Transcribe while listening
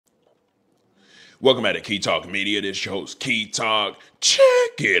Welcome back to Key Talk Media. This is your host, Key Talk. Check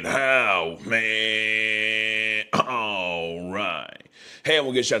it out, man. All right. Hey, I'm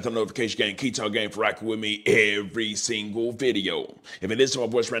going to get shout out to the notification game, Key Talk game, for rocking with me every single video. If you listen to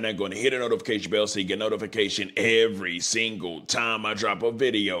my voice right now, go ahead and hit the notification bell so you get notification every single time I drop a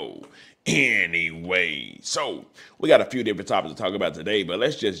video. Anyway, so we got a few different topics to talk about today, but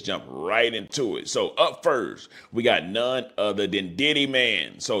let's just jump right into it. So up first, we got none other than Diddy,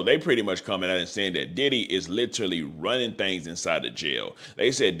 man. So they pretty much coming out and saying that Diddy is literally running things inside the jail.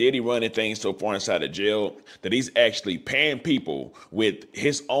 They said Diddy running things so far inside the jail that he's actually paying people with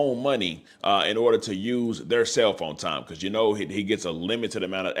his own money in order to use their cell phone time. Because, you know, he gets a limited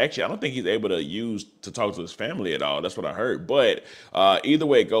amount of, actually, I don't think he's able to use to talk to his family at all. That's what I heard. But either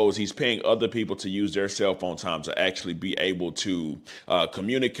way it goes, he's paying other people to use their cell phone time to actually be able to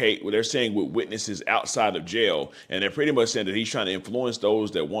communicate what they're saying with witnesses outside of jail. And they're pretty much saying that he's trying to influence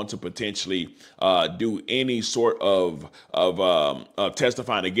those that want to potentially do any sort of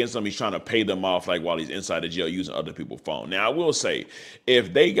testifying against them. He's trying to pay them off like while he's inside the jail using other people's phone. Now, I will say,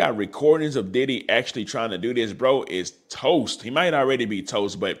 if they got recordings of Diddy actually trying to do this, bro, it's toast. He might already be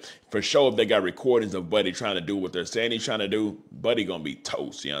toast, but for sure, if they got recordings of Buddy trying to do what they're saying he's trying to do, Buddy gonna be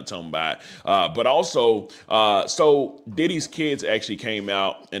toast. You know what I'm talking about? But also, so Diddy's kids actually came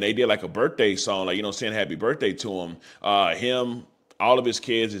out and they did like a birthday song, like, you know, saying happy birthday to him. Him, all of his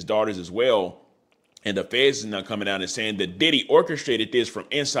kids, his daughters as well. And the FEDS is now coming out and saying that Diddy orchestrated this from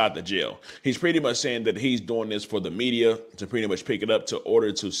inside the jail. He's pretty much saying that he's doing this for the media to pretty much pick it up to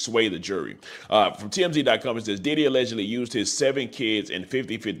order to sway the jury. From TMZ.com, it says Diddy allegedly used his 7 kids and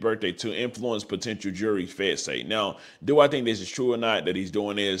 55th birthday to influence potential juries, FEDS say. Now, do I think this is true or not that he's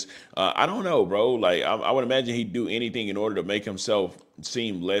doing this? I don't know, bro. Like, I would imagine he'd do anything in order to make himself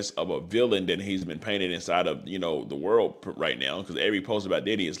seem less of a villain than he's been painted inside of, you know, the world right now, because every post about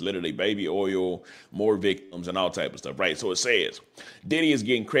Diddy is literally baby oil, more victims, and all type of stuff, right? So it says Diddy is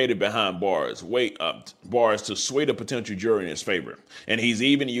getting credit behind bars, bars to sway the potential jury in his favor, and he's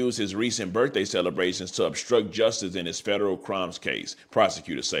even used his recent birthday celebrations to obstruct justice in his federal crimes case,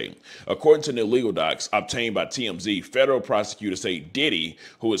 prosecutors say. According to the legal docs obtained by TMZ, federal prosecutors say Diddy,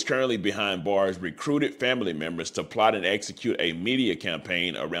 who is currently behind bars, recruited family members to plot and execute a media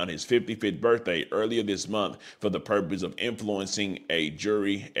campaign around his 55th birthday earlier this month for the purpose of influencing a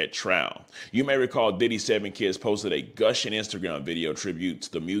jury at trial. You may recall Diddy's 7 kids posted a gushing Instagram video tribute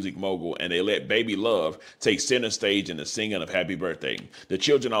to the music mogul, and they let Baby Love take center stage in the singing of Happy Birthday. The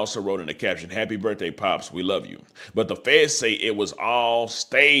children also wrote in the caption, "Happy birthday, Pops, we love you." But the feds say it was all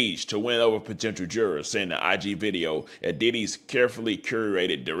staged to win over potential jurors, saying the IG video at Diddy's carefully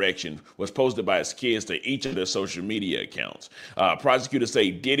curated direction was posted by his kids to each of their social media accounts. Prosecutors say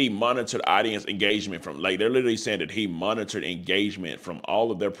Diddy monitored audience engagement from, like, they're literally saying that he monitored engagement from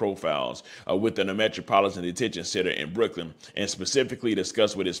all of their profiles within a Metropolitan Detention Center in Brooklyn, and specifically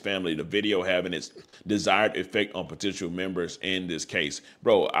discussed with his family the video having its desired effect on potential members in this case.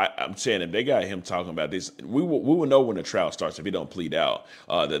 Bro, I'm saying if they got him talking about this, we will know when the trial starts if he don't plead out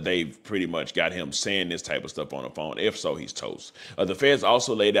that they've pretty much got him saying this type of stuff on the phone. If so, he's toast. The feds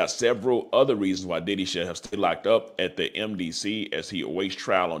also laid out several other reasons why Diddy should have stayed locked up at the MDC as he awaits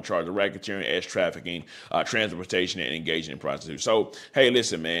trial on charge of racketeering, ass trafficking, transportation, and engaging in prostitution. So, hey,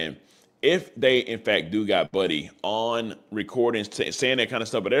 listen, man. If they, in fact, do got Buddy on recordings saying that kind of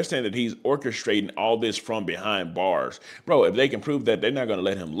stuff, but they're saying that he's orchestrating all this from behind bars. Bro, if they can prove that, they're not going to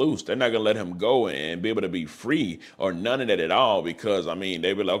let him loose. They're not going to let him go and be able to be free or none of that at all, because, I mean,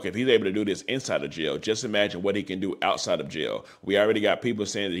 they be like, okay, if he's able to do this inside of jail, just imagine what he can do outside of jail. We already got people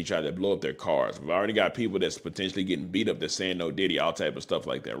saying that he tried to blow up their cars. We've already got people that's potentially getting beat up that's saying no Diddy, all type of stuff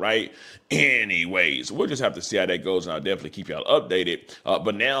like that, right? Anyways, we'll just have to see how that goes, and I'll definitely keep y'all updated.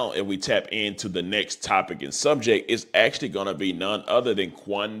 But now, if we tap into the next topic and subject, is actually going to be none other than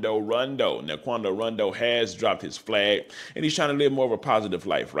Quando Rondo. Now, Quando Rondo has dropped his flag, and he's trying to live more of a positive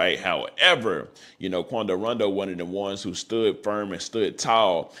life, right? However, you know, Quando Rondo, one of the ones who stood firm and stood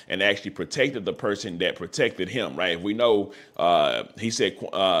tall and actually protected the person that protected him, right? We know, he said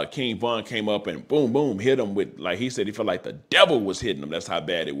King Von came up and boom, boom, hit him with, like he said, he felt like the devil was hitting him. That's how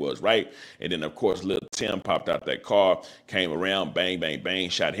bad it was, right? And then, of course, Lil Tim popped out that car, came around, bang, bang, bang,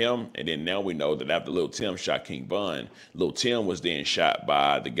 shot him. And then now we know that after Lil Tim shot King Von, Lil Tim was then shot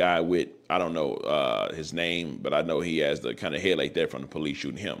by the guy with, I don't know his name, but I know he has the kind of head like that from the police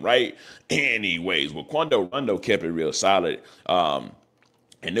shooting him, right? Anyways, well, Quando Rondo kept it real solid.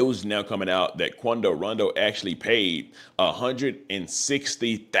 And news is now coming out that Quando Rondo actually paid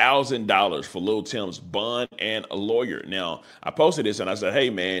 $160,000 for Lil Tim's bond and a lawyer. Now, I posted this and I said,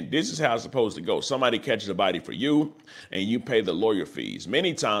 hey, man, this is how it's supposed to go. Somebody catches a body for you and you pay the lawyer fees.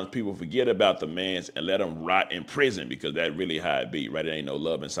 Many times people forget about the mans and let them rot in prison because that really how it be, right? It ain't no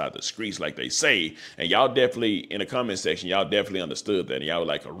love inside the streets like they say. And y'all definitely, in the comment section, y'all definitely understood that. And y'all were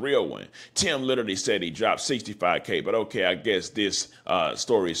like a real one. Tim literally said he dropped $65K, but okay, I guess this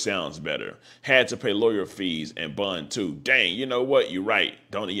story sounds better. Had to pay lawyer fees and bond too. Dang, you know what? You're right.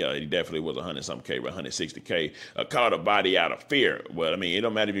 Don't he definitely was 100-something K, but 160K. Caught a body out of fear. Well, I mean, it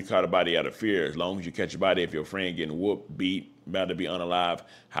don't matter if you caught a body out of fear, as long as you catch a body. If your friend getting whooped, beat, about to be unalive,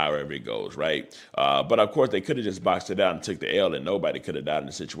 however it goes, right? But of course, they could have just boxed it out and took the L, and nobody could have died in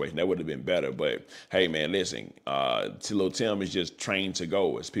the situation. That would have been better. But hey, man, listen, Lil Tim is just trained to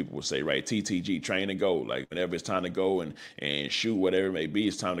go, as people would say, right? TTG, train to go. Like whenever it's time to go and shoot, whatever it may be,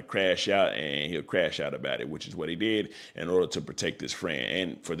 it's time to crash out, and he'll crash out about it, which is what he did in order to protect his friend.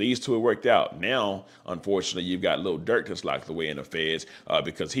 And for these two, it worked out. Now, unfortunately, you've got Lil Durk that's locked away in the feds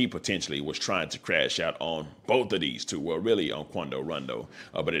because he potentially was trying to crash out on both of these two. Well, really on Quando Rondo,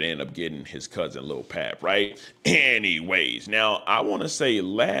 but it ended up getting his cousin Lil Pap, right? Anyways, now I want to say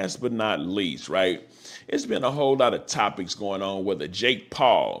last but not least, right? It's been a whole lot of topics going on whether Jake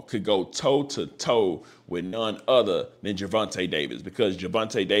Paul could go toe to toe with none other than Gervonta Davis, because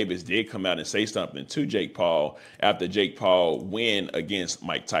Gervonta Davis did come out and say something to Jake Paul after Jake Paul win against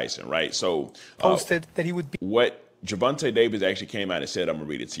Mike Tyson, right? So posted that he would be what Gervonta Davis actually came out and said, I'm going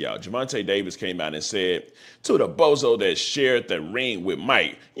to read it to y'all. Gervonta Davis came out and said, to the bozo that shared the ring with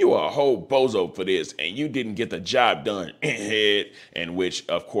Mike, you are a whole bozo for this, and you didn't get the job done in head, and which,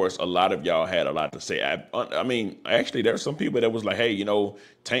 of course, a lot of y'all had a lot to say. I mean, actually, there's some people that was like, hey, you know,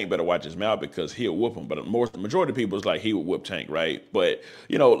 Tank better watch his mouth because he'll whoop him. But the majority of people was like, he would whoop Tank, right? But,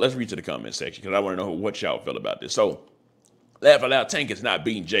 you know, let's read to the comment section because I want to know what y'all feel about this. So, laugh aloud, Tank is not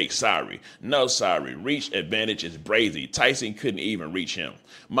beating Jake. Sorry. No, sorry. Reach advantage is brazy. Tyson couldn't even reach him.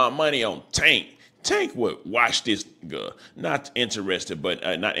 My money on Tank. Tank would watch this. Not interested, but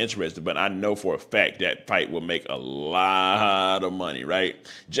I know for a fact that fight will make a lot of money, right?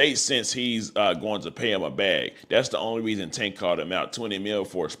 Jake, since he's going to pay him a bag, that's the only reason Tank called him out. 20 mil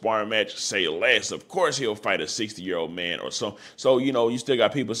for a sparring match, say less. Of course, he'll fight a 60-year-old man or so. So, you know, you still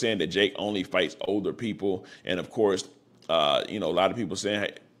got people saying that Jake only fights older people, and of course, you know, a lot of people saying,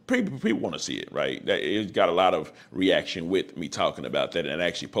 hey, people want to see it, right? It got a lot of reaction with me talking about that and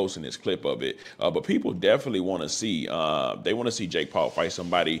actually posting this clip of it. But people definitely want to see, they want to see Jake Paul fight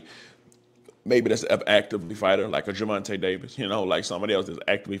somebody maybe that's an actively fighter, like a Gervonta Davis, you know, like somebody else that's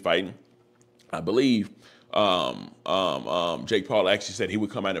actively fighting. I believe Jake Paul actually said he would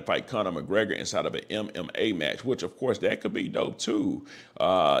come out and fight Conor McGregor inside of an MMA match, which of course that could be dope too.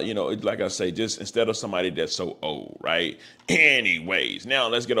 You know, like I say, just instead of somebody that's so old, right? Anyways, now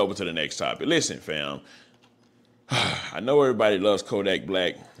let's get over to the next topic. Listen, fam. I know everybody loves Kodak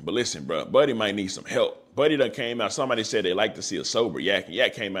Black, but listen, bro, Buddy might need some help. Buddy done came out. Somebody said they like to see a sober Yak. And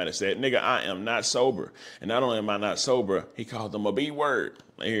Yak came out and said, nigga, I am not sober. And not only am I not sober, he called them a B word.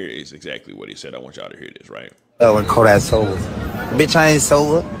 Here is exactly what he said. I want y'all to hear this, right? When Kodak sober. Bitch, I ain't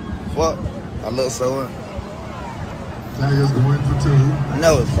sober. What? I look sober. Tigers going for two. I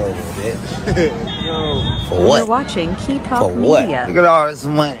know it's sober, bitch. Yo. For what? You're watching Key Talk For what? Media. Look at all this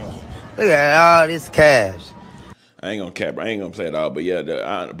money. Look at all this cash. I ain't gonna cap. I ain't gonna play it all, but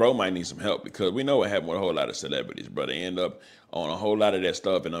yeah, bro might need some help because we know what happened with a whole lot of celebrities, bro. They end up on a whole lot of that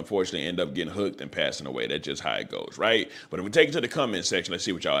stuff and unfortunately end up getting hooked and passing away. That's just how it goes, right? But if we take it to the comment section, let's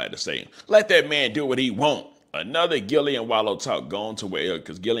see what y'all had to say. Let that man do what he want. Another Gillie and Wallow talk going to where,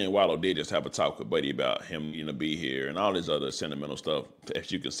 because Gillie and Wallow did just have a talk with Buddy about him, you know, be here and all this other sentimental stuff. As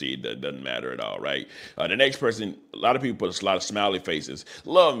you can see, that doesn't matter at all, right? The next person, a lot of people put a lot of smiley faces.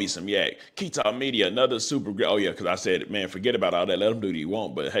 Love me some Yak. Keto Media, another super, oh yeah, because I said, man, forget about all that. Let him do what he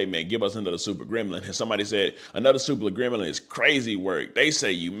want. But hey, man, give us another super gremlin. And somebody said, another super gremlin is crazy work. They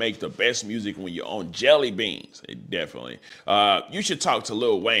say you make the best music when you're on jelly beans. Definitely. You should talk to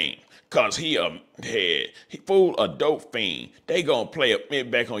Lil Wayne. Cause he fool a dope fiend. They gonna play it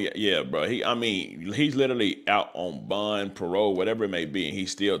back on you. Yeah, bro. He's literally out on bond, parole, whatever it may be, and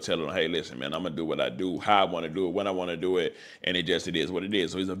he's still telling them, hey, listen, man, I'm gonna do what I do, how I want to do it, when I want to do it, and it is what it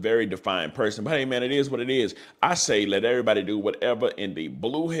is. So he's a very defined person. But hey, man, it is what it is. I say let everybody do whatever in the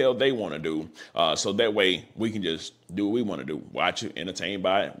blue hell they want to do, so that way we can just do what we want to do. Watch it, entertained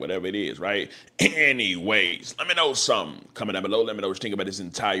by it, whatever it is, right? Anyways, let me know something. Comment down below. Let me know what you think about this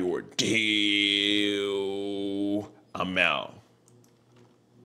entire ordeal. I'm out.